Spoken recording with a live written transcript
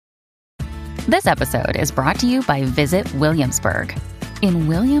This episode is brought to you by Visit Williamsburg. In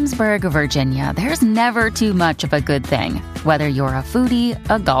Williamsburg, Virginia, there's never too much of a good thing. Whether you're a foodie,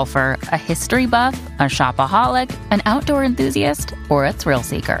 a golfer, a history buff, a shopaholic, an outdoor enthusiast, or a thrill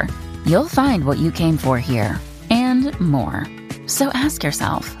seeker, you'll find what you came for here and more. So ask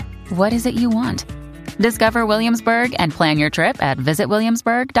yourself, what is it you want? Discover Williamsburg and plan your trip at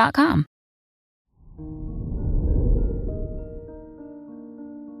visitwilliamsburg.com.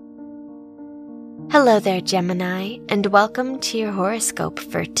 Hello there, Gemini, and welcome to your horoscope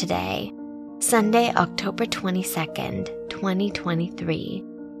for today, Sunday, October 22nd, 2023.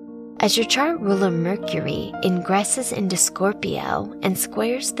 As your chart ruler Mercury ingresses into Scorpio and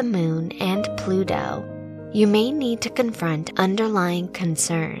squares the moon and Pluto, you may need to confront underlying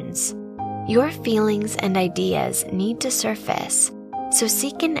concerns. Your feelings and ideas need to surface, so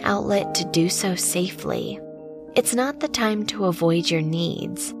seek an outlet to do so safely. It's not the time to avoid your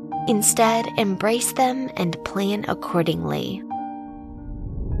needs. Instead, embrace them and plan accordingly.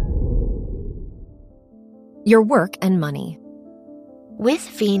 Your work and money. With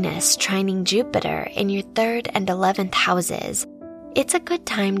Venus trining Jupiter in your 3rd and 11th houses, it's a good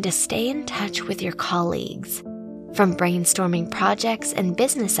time to stay in touch with your colleagues. From brainstorming projects and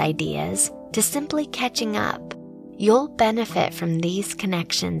business ideas to simply catching up, you'll benefit from these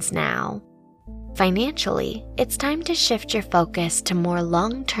connections now. Financially, it's time to shift your focus to more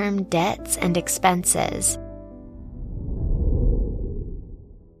long-term debts and expenses.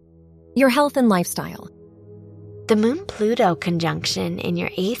 Your health and lifestyle. The Moon-Pluto conjunction in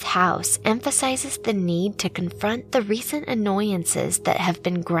your 8th house emphasizes the need to confront the recent annoyances that have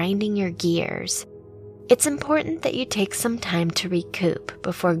been grinding your gears. It's important that you take some time to recoup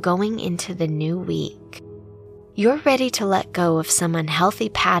before going into the new week. You're ready to let go of some unhealthy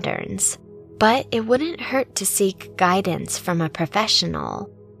patterns, but it wouldn't hurt to seek guidance from a professional.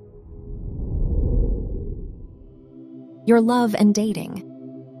 Your love and dating.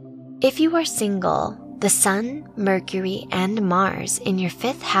 If you are single, the Sun, Mercury, and Mars in your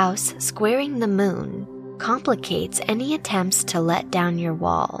 5th house squaring the Moon complicates any attempts to let down your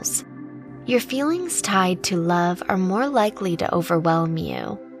walls. Your feelings tied to love are more likely to overwhelm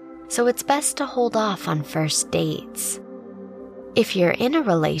you, so it's best to hold off on first dates. If you're in a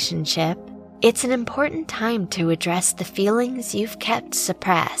relationship, it's an important time to address the feelings you've kept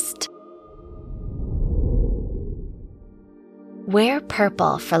suppressed. Wear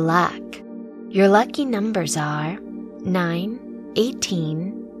purple for luck. Your lucky numbers are 9,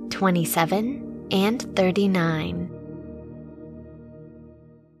 18, 27, and 39.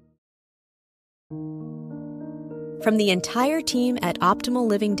 From the entire team at Optimal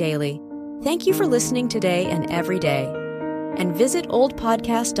Living Daily, thank you for listening today and every day. And visit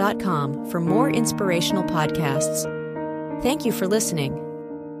oldpodcast.com for more inspirational podcasts. Thank you for listening.